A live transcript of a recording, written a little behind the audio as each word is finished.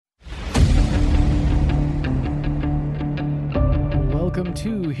Welcome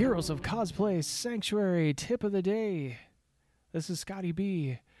to Heroes of Cosplay Sanctuary Tip of the Day. This is Scotty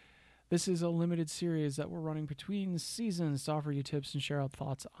B. This is a limited series that we're running between seasons to offer you tips and share out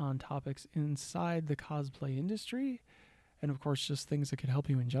thoughts on topics inside the cosplay industry, and of course just things that could help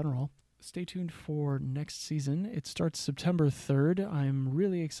you in general. Stay tuned for next season. It starts September 3rd. I'm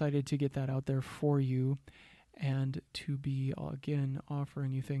really excited to get that out there for you and to be, again,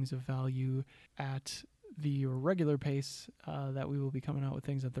 offering you things of value at the regular pace that we will be coming out with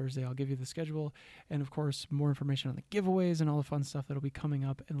things on Thursday. I'll give you the schedule and, of course, more information on the giveaways and all the fun stuff that'll be coming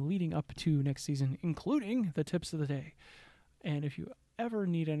up and leading up to next season, including the tips of the day. And if you ever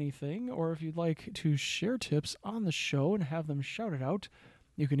need anything, or if you'd like to share tips on the show and have them shouted out,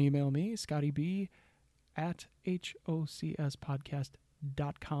 you can email me,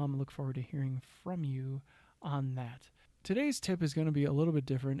 scottyb@hocspodcast.com. Look forward to hearing from you on that. Today's tip is going to be a little bit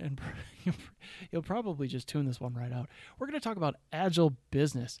different, and you'll probably just tune this one right out. We're going to talk about agile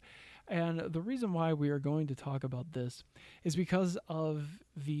business. And the reason why we are going to talk about this is because of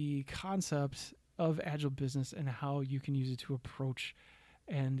the concept of agile business and how you can use it to approach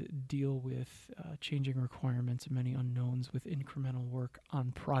and deal with changing requirements and many unknowns with incremental work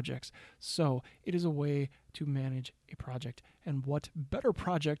on projects. So it is a way to manage a project. And what better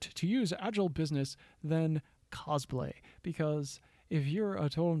project to use agile business than cosplay? Because if you're a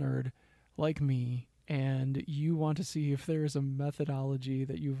total nerd like me and you want to see if there's a methodology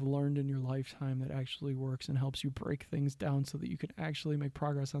that you've learned in your lifetime that actually works and helps you break things down so that you can actually make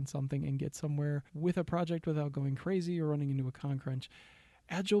progress on something and get somewhere with a project without going crazy or running into a con crunch,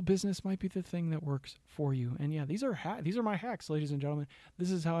 agile business might be the thing that works for you. And yeah, these are my hacks, ladies and gentlemen.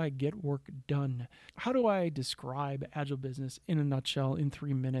 This is how I get work done. How do I describe agile business in a nutshell in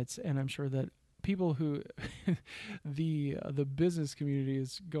 3 minutes? And I'm sure that people who the business community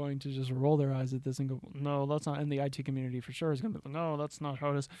is going to just roll their eyes at this and go, no, that's not. And the IT community for sure is going to be, no, that's not how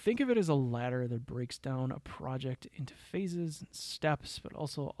it is. Think of it as a ladder that breaks down a project into phases and steps, but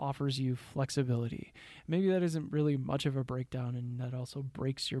also offers you flexibility. Maybe that isn't really much of a breakdown, and that also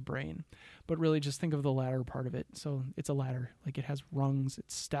breaks your brain. But really just think of the ladder part of it. So it's a ladder, like it has rungs,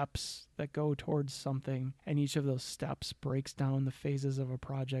 it's steps that go towards something, and each of those steps breaks down the phases of a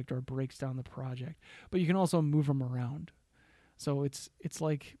project or breaks down the project. But you can also move them around. So it's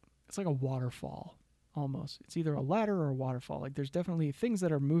like a waterfall almost. It's either a ladder or a waterfall. Like there's definitely things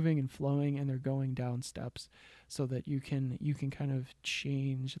that are moving and flowing and they're going down steps so that you can kind of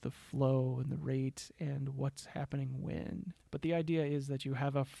change the flow and the rate and what's happening when. But the idea is that you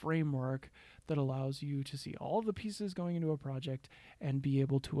have a framework that allows you to see all of the pieces going into a project and be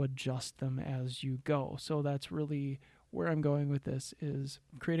able to adjust them as you go. So that's really where I'm going with this. Is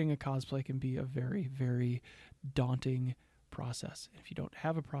creating a cosplay can be a very, very daunting process. If you don't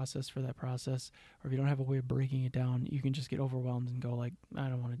have a process for that process, or if you don't have a way of breaking it down, you can just get overwhelmed and go like, I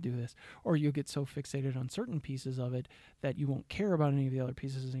don't want to do this. Or you'll get so fixated on certain pieces of it that you won't care about any of the other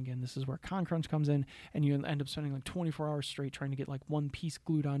pieces. And again, this is where con crunch comes in, and you end up spending like 24 hours straight trying to get like one piece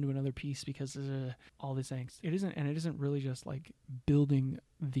glued onto another piece because all this angst. It isn't really just like building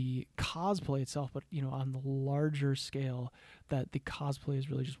the cosplay itself, but on the larger scale, that the cosplay is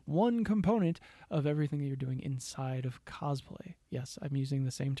really just one component of everything that you're doing inside of cosplay. Yes, I'm using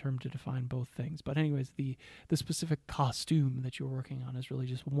the same term to define both things. But anyways, the specific costume that you're working on is really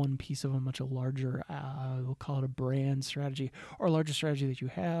just one piece of a much larger, we'll call it a brand strategy, or a larger strategy that you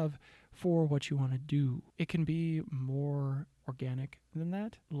have for what you want to do. It can be more organic than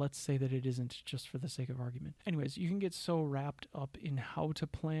that. Let's say that it isn't, just for the sake of argument. Anyways, you can get so wrapped up in how to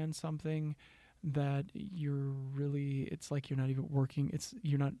plan something that it's like you're not even working.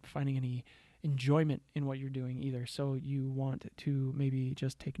 You're not finding any enjoyment in what you're doing either. So you want to maybe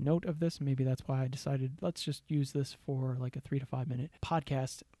just take note of this. Maybe that's why I decided let's just use this for like a 3 to 5 minute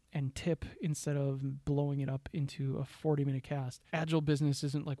podcast and tip instead of blowing it up into a 40-minute cast. Agile business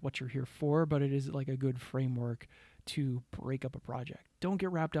isn't like what you're here for, but it is like a good framework to break up a project. Don't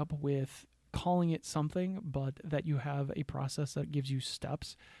get wrapped up with calling it something, but that you have a process that gives you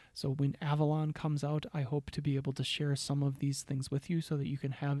steps. So when Avalon comes out, I hope to be able to share some of these things with you so that you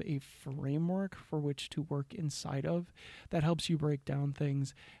can have a framework for which to work inside of that helps you break down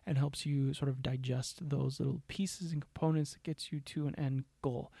things and helps you sort of digest those little pieces and components that gets you to an end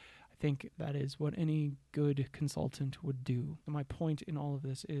goal. I think that is what any good consultant would do. My point in all of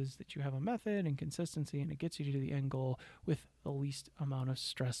this is that you have a method and consistency, and it gets you to the end goal with the least amount of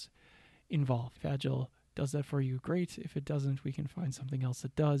stress involved. If Agile does that for you, great. If it doesn't, we can find something else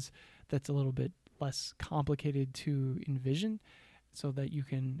that does, that's a little bit less complicated to envision, so that you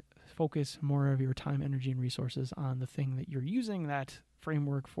can focus more of your time, energy, and resources on the thing that you're using that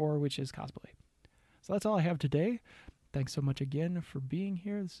framework for, which is cosplay. So that's all I have today. Thanks so much again for being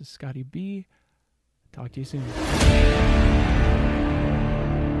here. This is Scotty B. Talk to you soon.